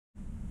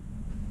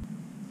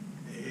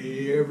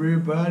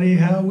everybody,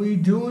 how we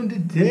doing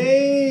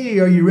today?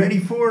 Are you ready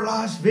for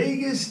Las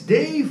Vegas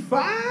Day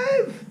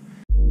 5?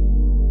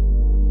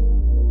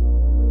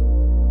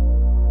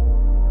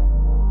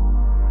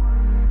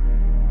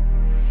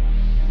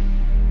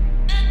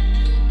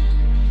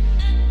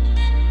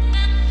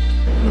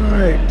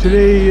 Alright,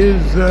 today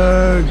is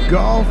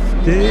golf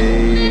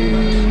day.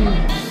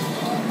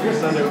 I guess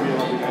Sunday would be a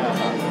lucky day.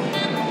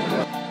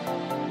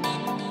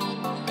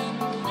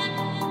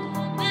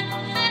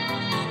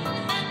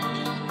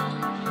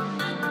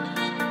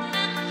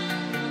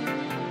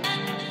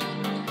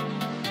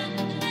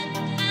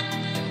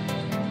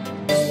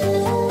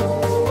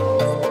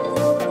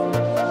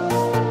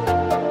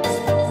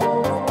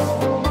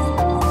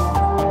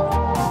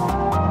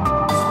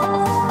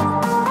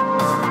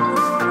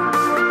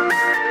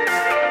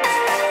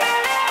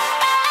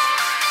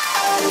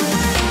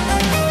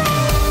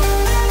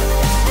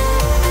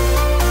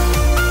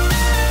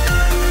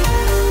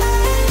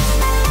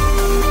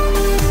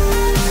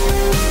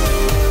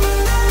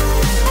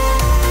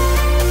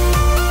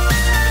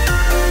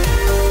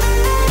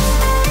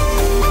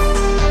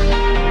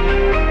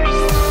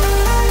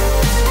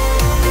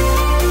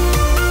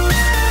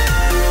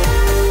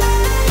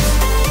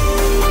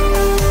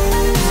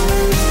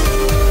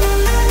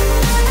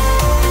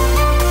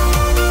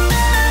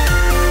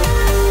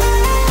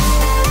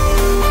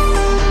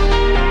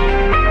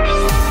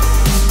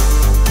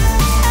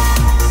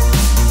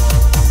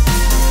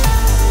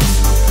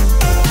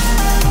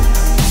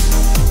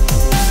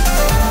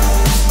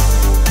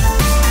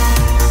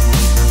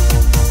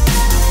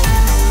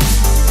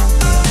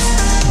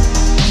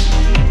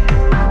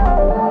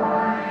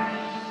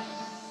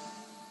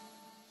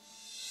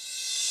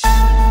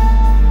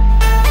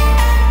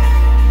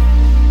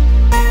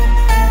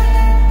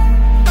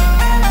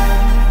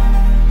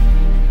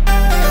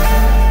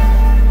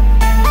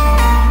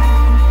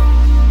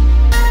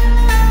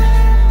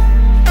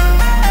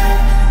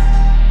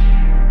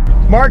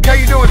 Mark, how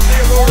you doing?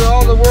 See you over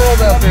all the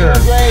world out there.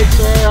 Great,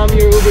 sir. I'm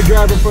your Uber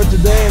driver for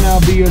today, and I'll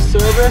be your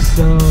service.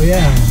 So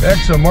yeah.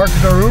 Excellent. Mark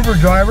is our Uber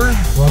driver.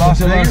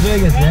 Welcome to Las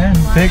Vegas, man.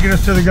 Taking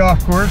us to the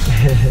golf course.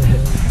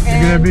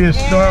 You're gonna be a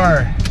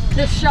star.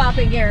 The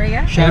shopping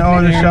area. The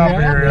shopping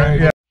area.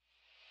 Yeah.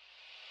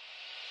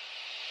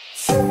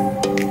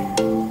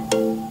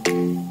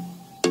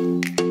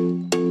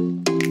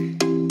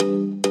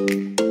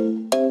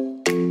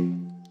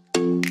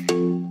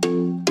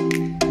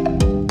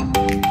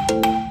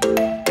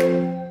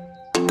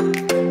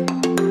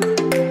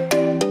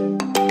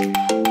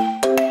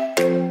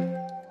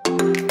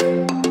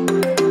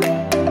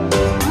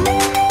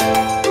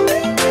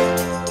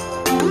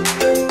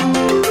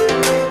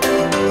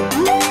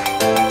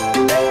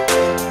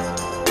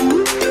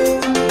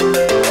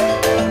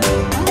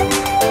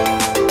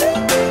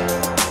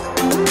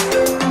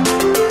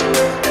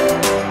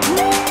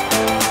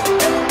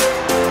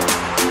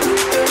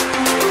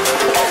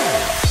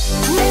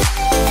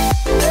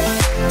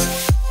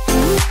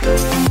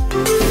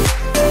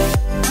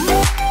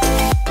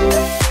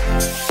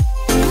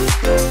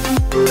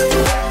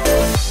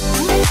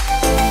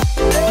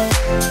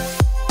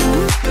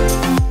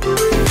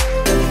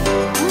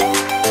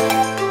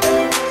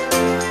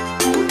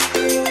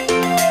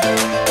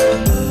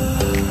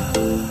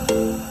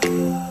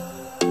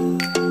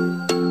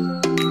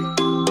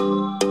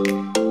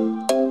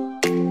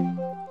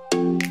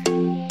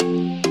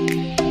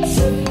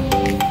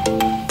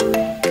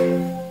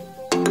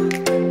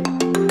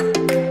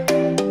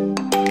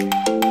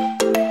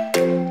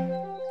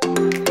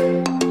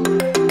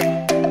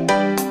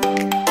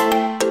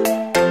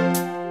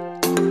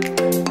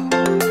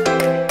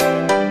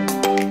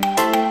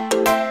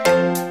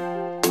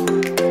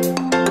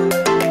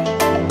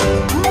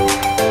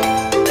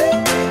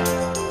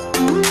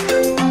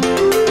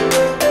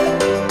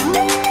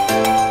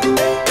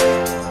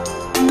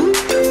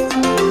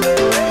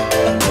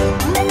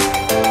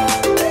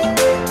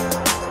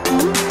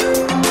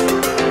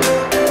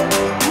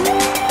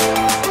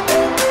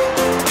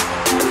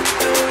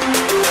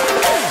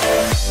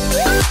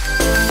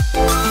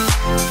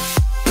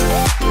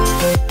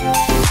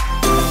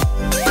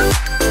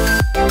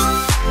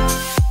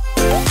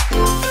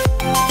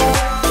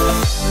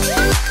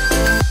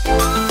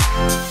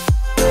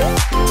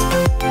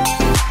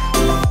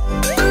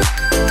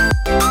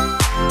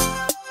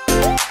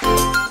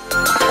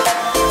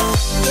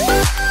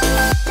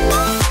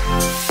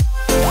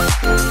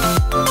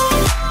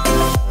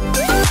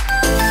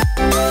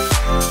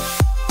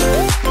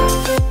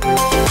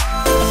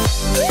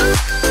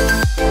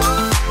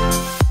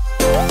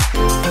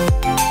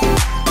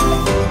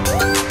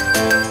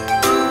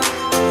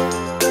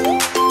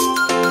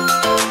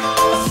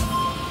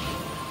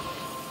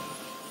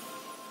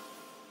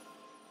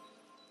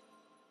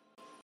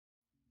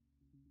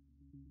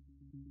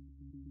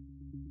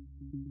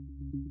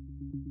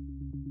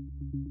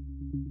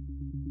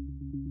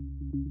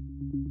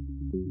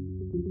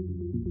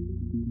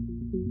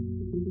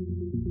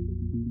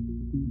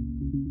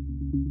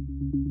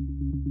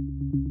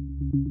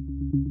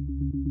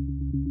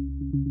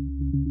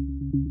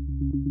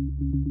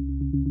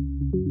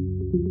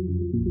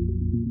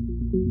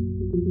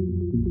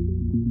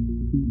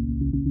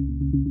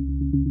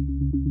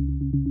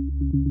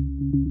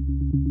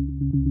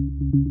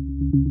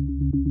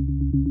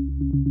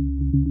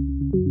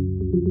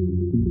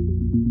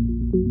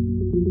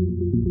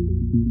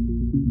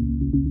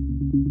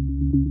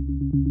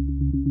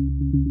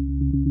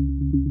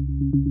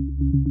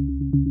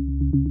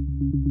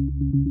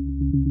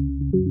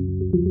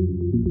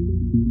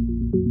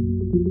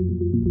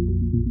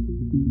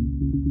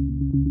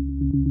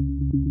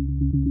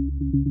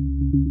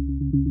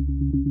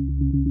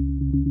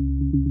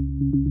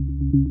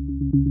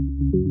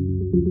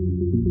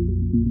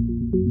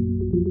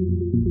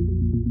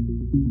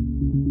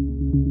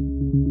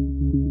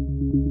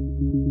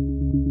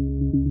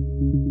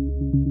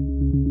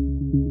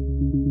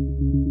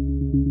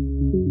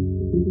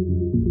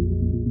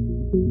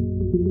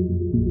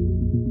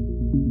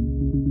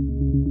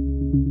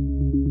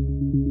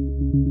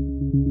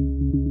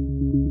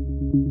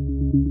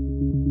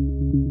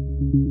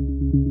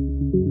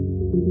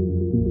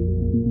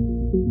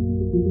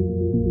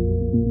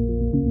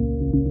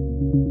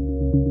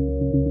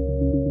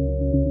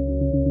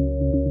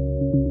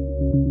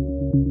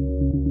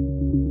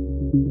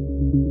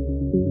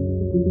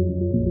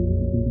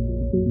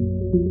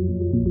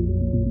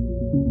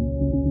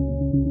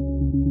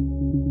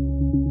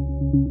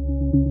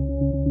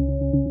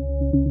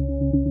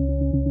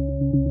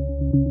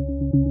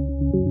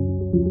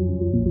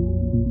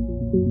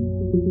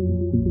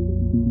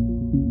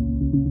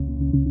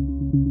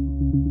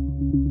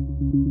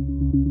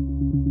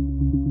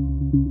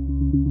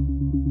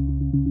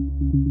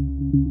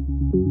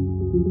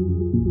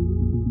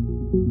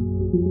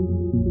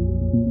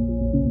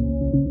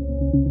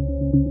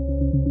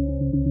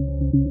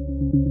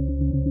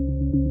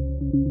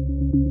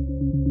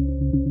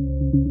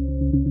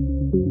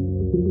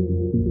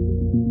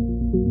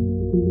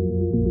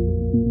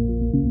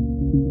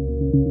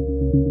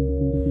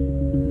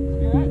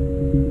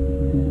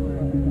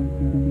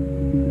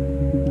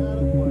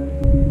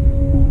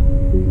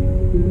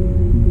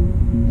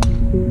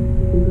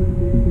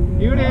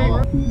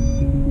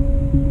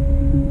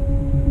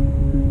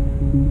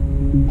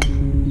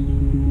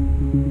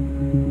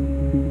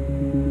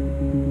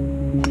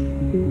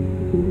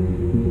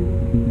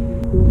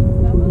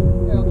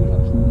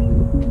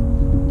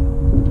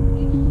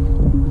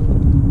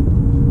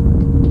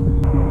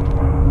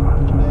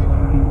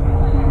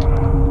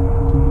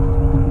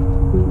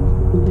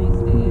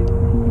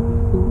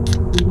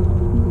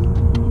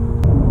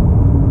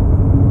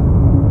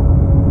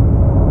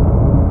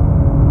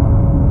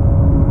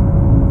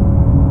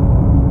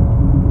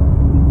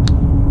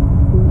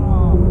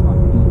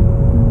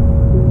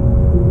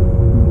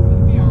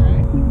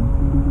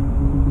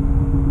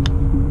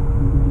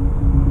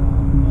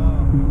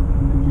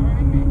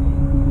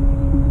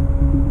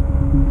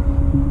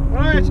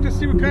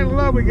 kind of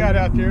love we got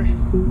out there.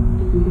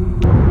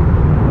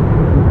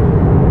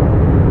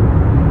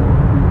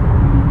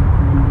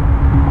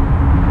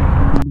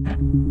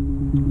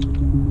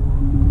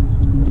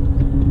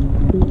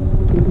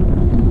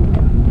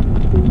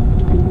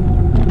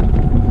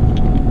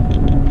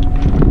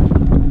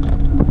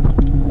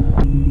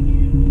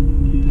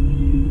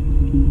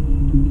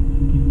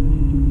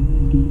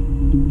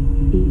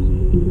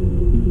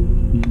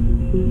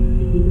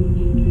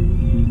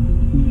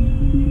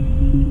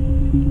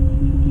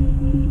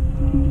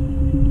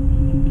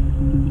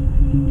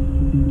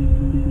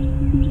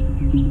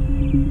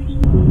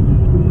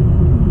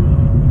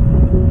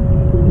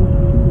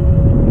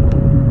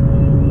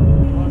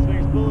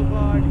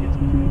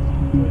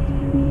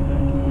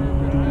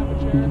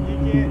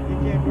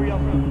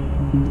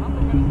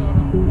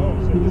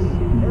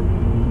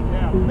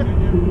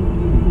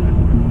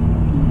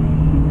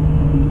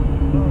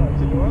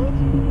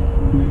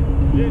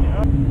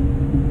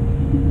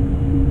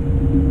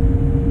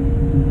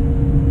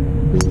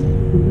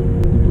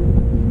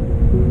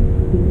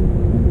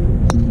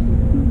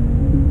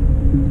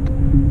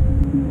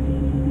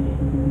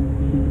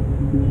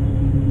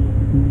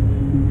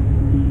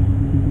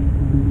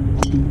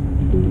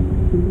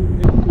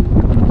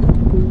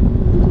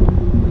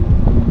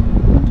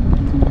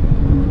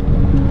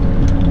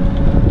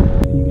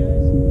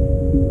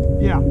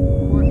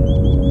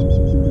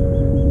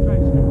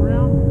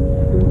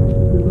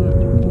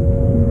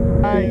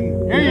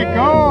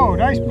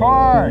 Nice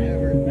par.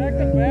 Back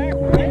to back,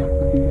 right?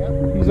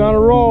 He's on a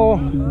roll.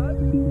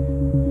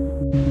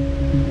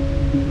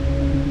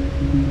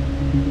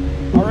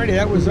 Alrighty,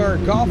 that was our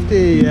golf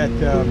day at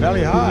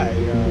Valley High.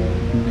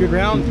 Good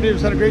round. Today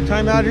was had a great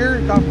time out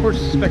here. Golf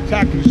course is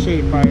spectacular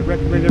shape. I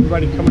recommend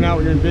everybody coming out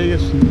when you're in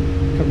Vegas.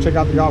 Come check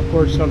out the golf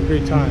course. Have a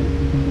great time.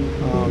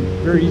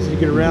 Very easy to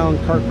get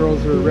around. Cart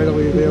girls are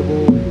readily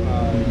available.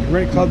 You can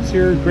rent clubs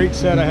here. Great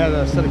set. I had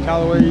a set of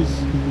Callaways.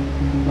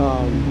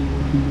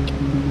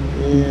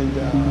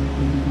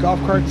 Golf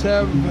carts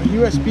have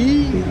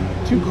USB,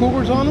 2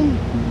 coolers on them,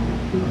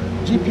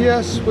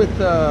 GPS with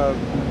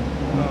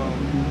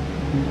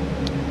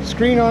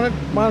screen on it,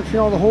 monitoring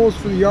all the holes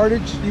for the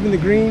yardage, even the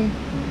green.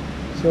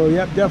 So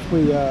yep,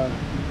 definitely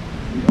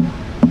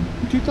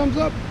 2 thumbs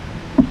up.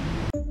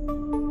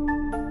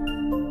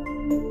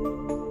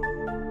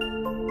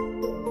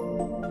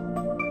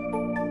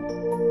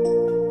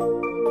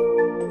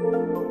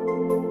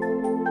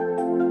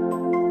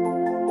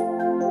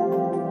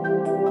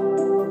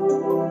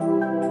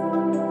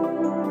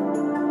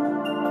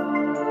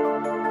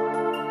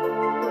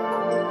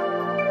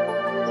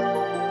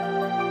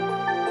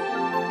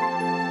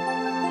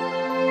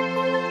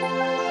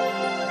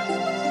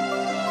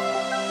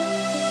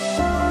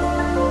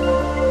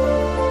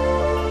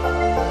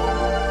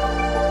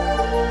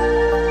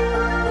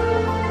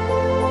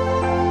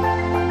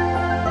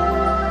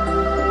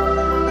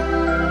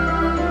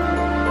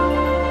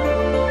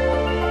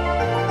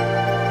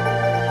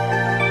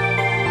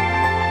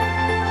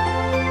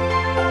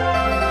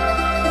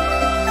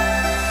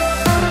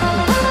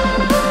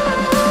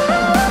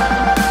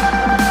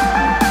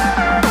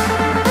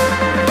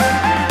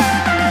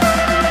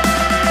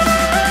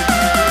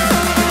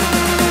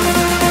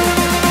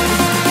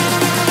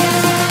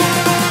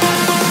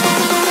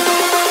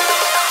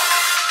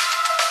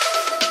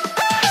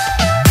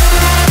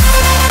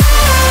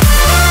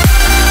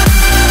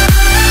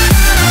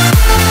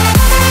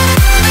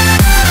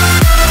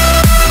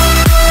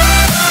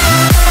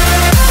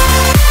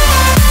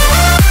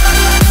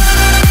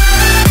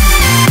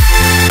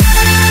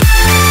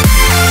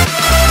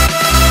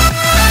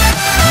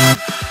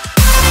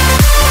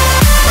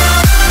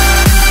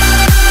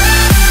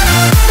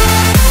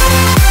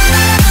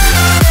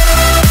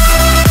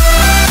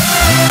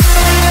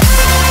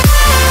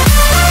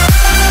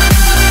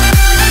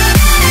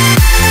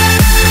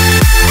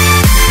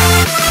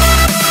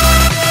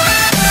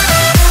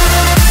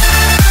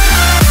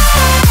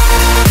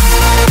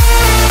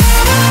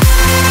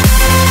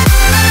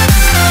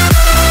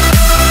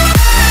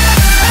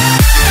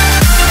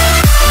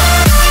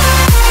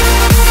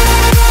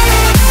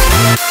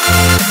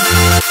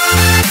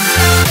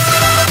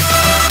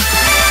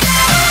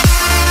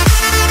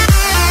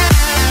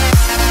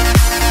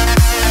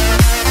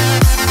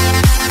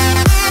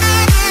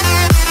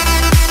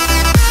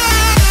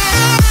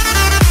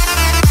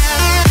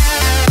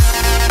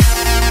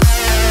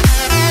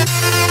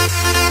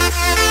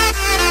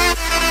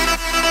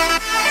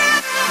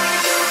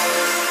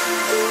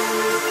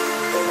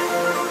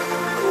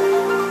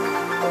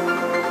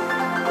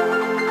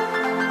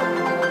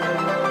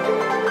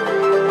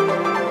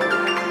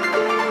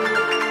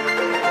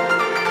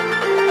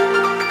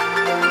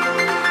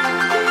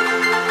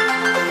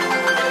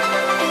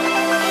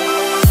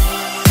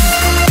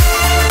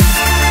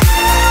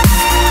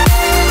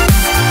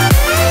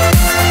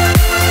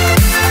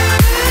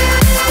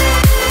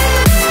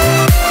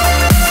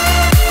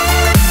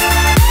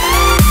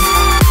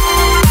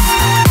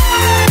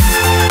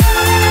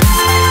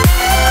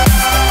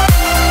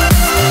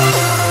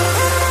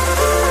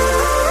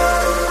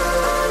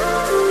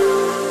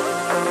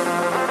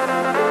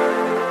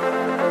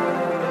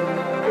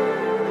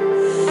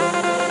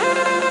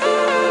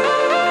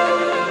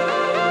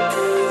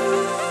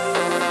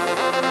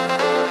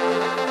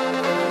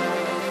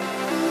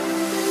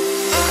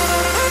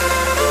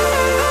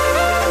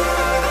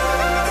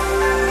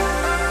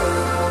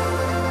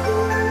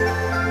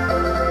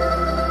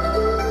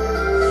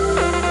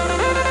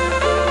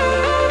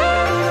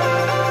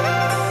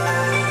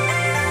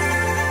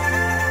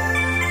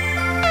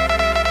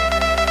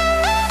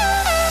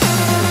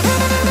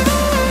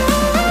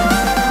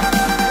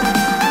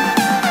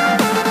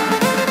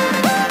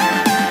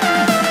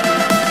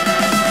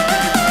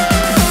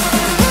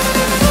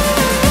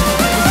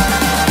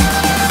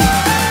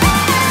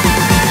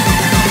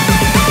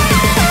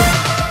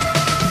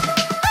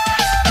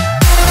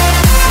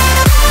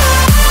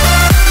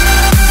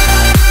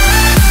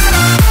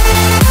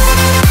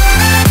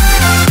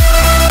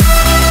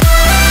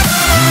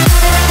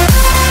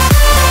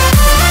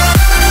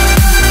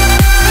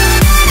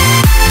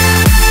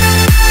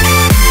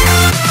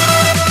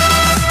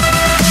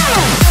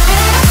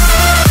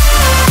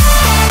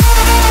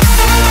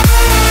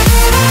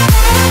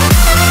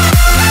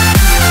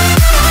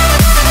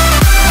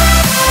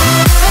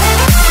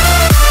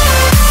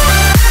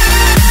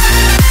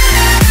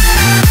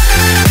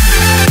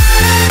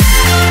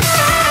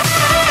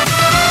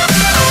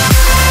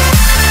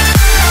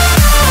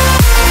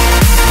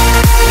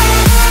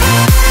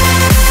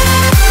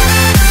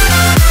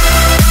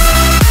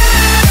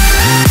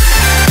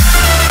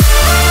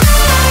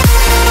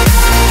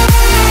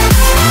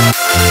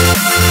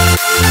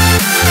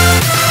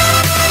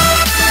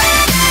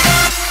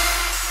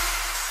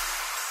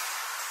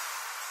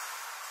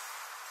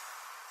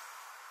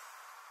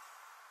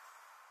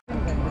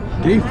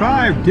 Day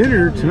 5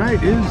 dinner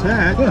tonight is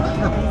at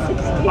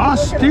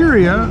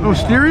Osteria.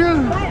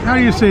 How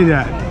do you say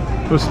that?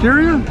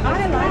 Osteria?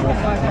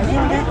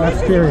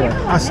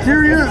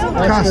 Osteria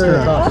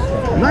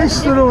Costa.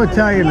 Nice little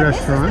Italian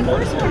restaurant.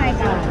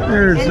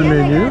 There's the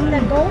menu.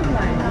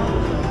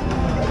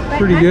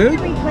 Pretty good,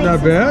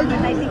 not bad.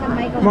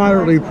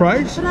 Moderately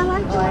priced.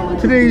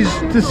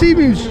 This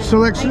evening's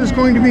selection is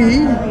going to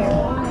be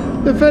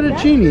the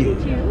fettuccine,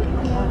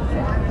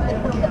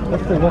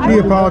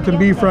 Neapolitan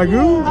beef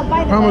ragu,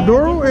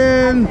 pomodoro,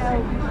 and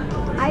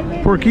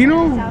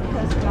porcino.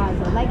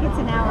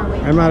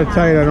 I'm out of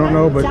tight, I don't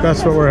know, but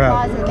that's what we're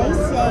having. They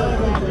say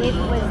that it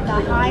was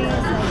the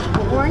highest,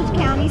 like, Orange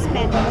County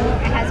spent more,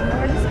 it has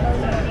more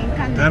disposable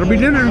income. That'll be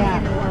dinner. In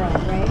the world,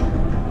 right?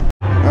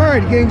 All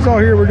right, gang's all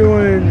here. We're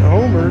doing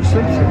Homer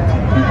Simpson.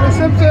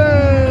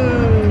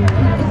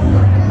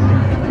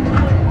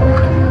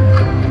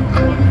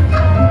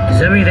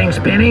 Is everything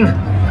spinning?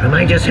 Or am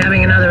I just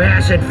having another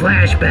acid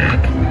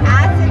flashback?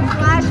 Acid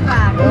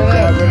flashback.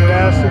 Having an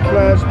acid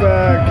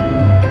flashback.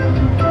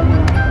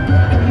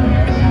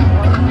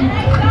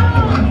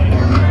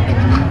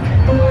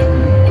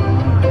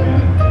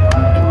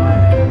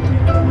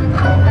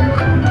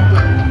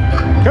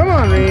 Come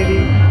on,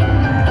 Randy.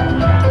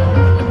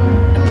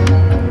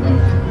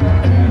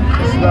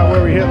 This is not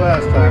where we hit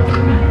last time.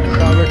 It's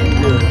not looking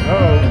good.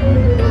 Uh-oh.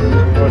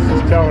 What's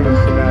this telling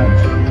us to match?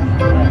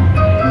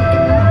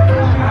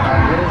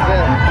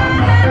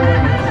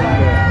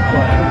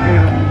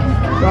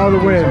 All the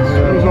wins.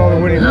 It was all the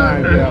winning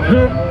lines, yeah.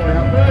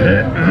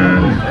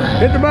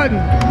 Hit the button.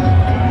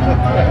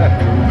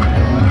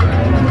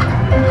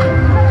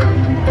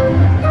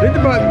 Hit the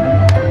button.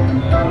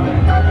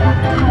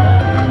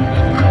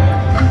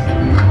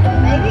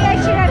 Maybe I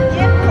should have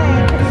Jim play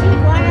because he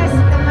won us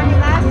the money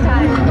last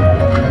time.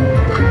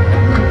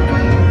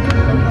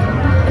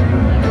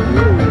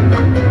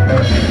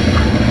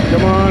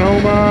 Come on,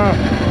 Homer.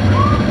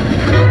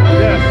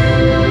 Yes.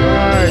 All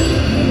right.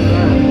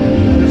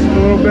 Just a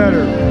little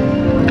better.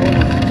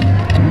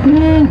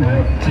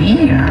 Oh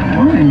dear,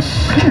 we're in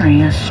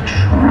serious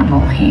trouble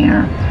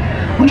here.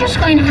 We're just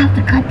going to have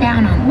to cut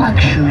down on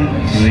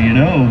luxuries. Well, you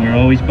know, we're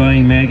always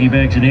buying Maggie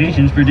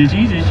vaccinations for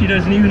diseases she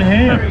doesn't even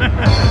have.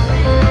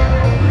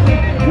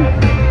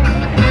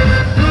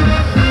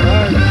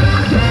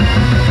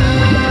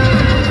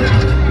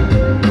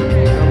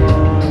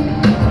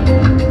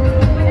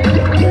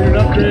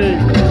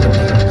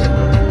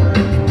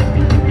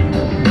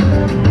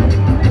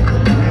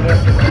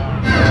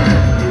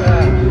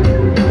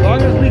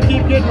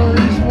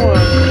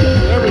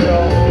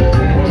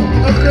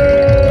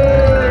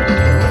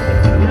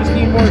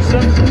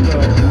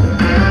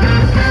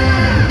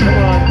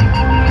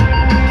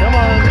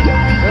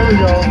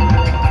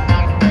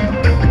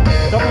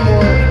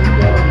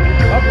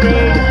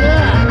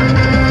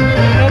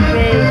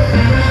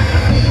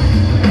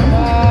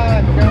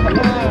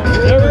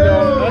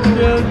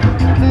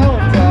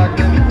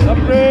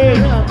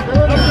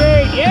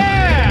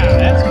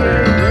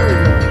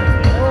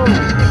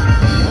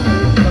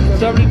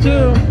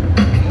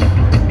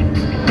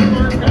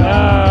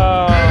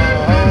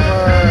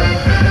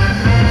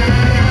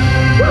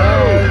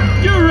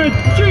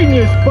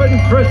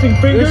 Pressing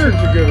finger. This is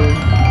a good one.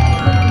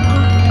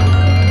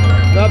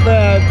 Not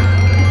bad.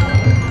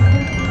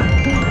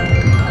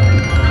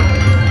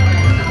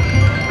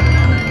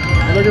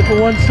 Looking for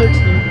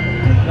 160.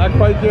 Not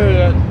quite there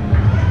yet.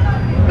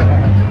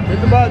 Hit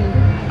the button.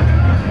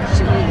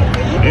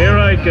 Here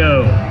I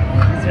go.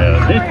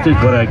 Now this is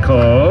what I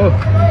call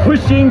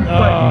pushing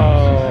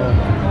buttons.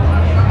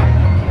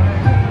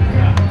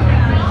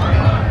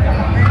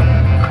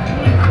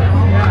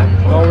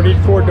 Oh, we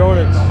need 4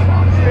 donuts.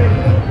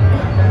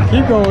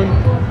 Keep going.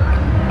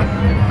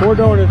 4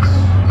 donuts.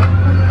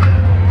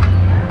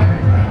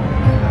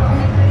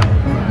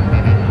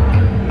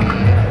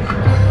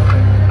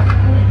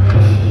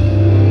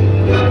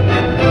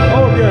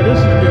 Oh, good. This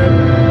is good.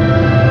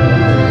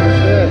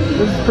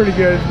 This is pretty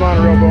good. It's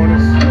monorail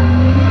bonus.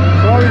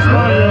 So all these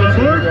monorails,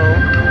 here we go.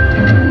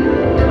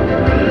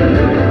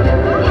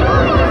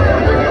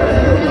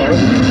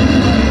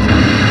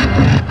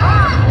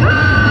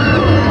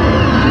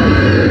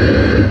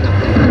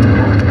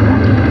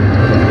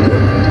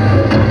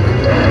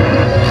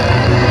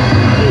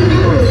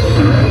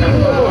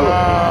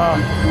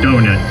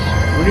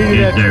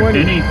 Is there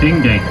anything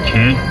they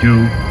can't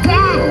do?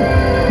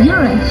 Dad,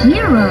 you're a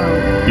hero.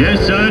 Yes,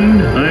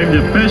 son. I'm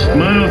the best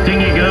model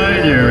thingy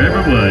guy there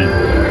ever was.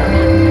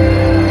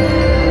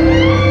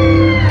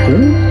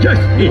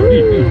 Just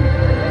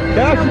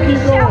Cash, you keep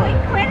Shall going. we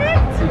quit it?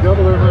 You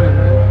double our money.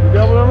 You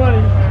double our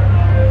money.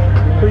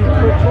 Put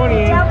 20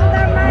 in. Double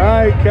their money. All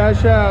right,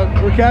 cash out.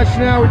 We're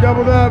cashing out. We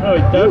doubled up. Oh,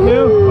 it's done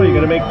now? What, you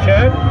gonna make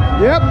Chad?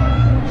 Yep.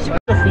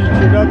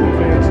 Feature, nothing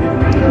fancy.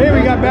 Hey,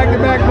 we got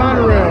back-to-back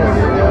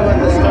monorails.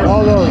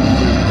 All those.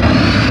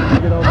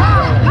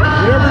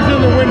 Whatever's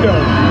in the window.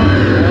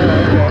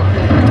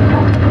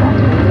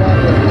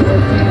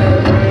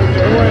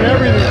 We want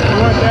everything. We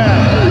want that.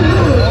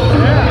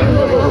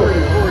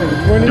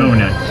 Yeah.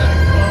 Donuts.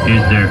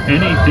 Is there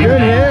anything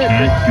Good they hit.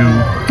 can't do?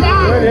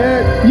 Good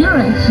hit. You're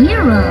a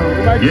hero.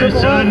 Back Yes, triple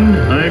up. son,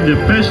 I'm the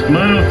best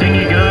model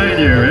thingy guy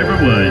there ever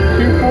was.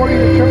 240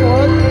 to triple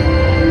up.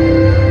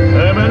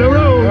 I'm on a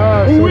roll.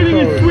 Ah, so Winning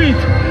is close. sweet.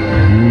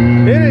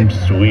 Hit it.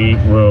 Sweet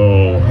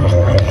roll.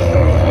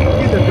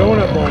 Need the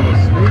donut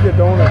bonus. Need the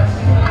donuts.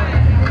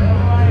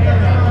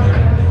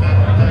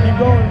 Keep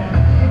going.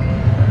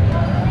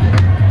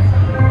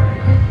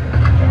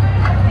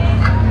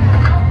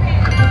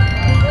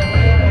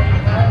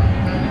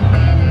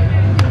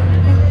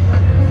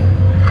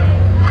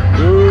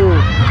 Ooh.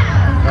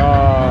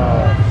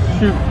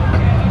 Shoot.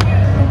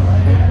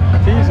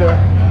 Teaser.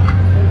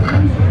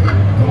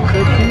 It's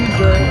a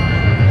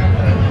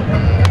teaser.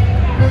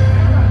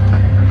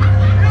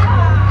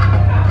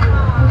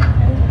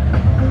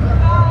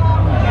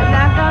 I'm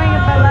not going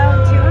below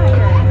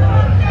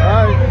 200.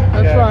 Alright,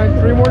 that's fine.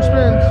 3 more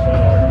spins.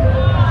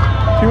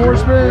 2 more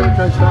spins. You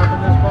tried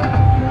stopping this ball?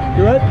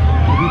 You what?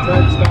 Have you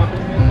tried stopping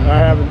it? I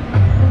haven't.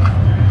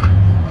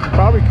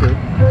 Probably could.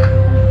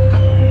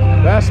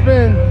 Last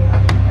spin.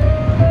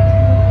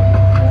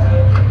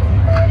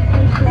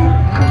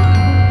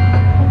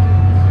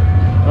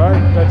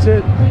 Alright, that's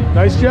it.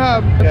 Nice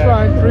job. That's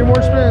fine. 3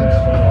 more spins.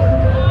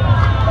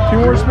 2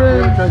 more You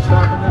spins. tried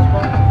stopping this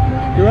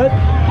ball? You what?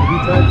 Have you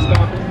tried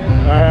stopping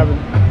it? I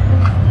haven't.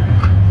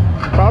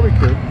 Probably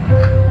could.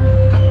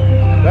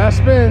 Last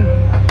spin.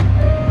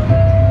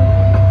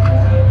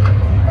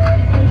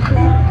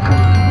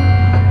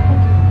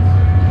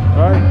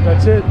 Alright,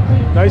 that's it.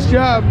 Nice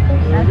job.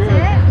 That's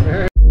it.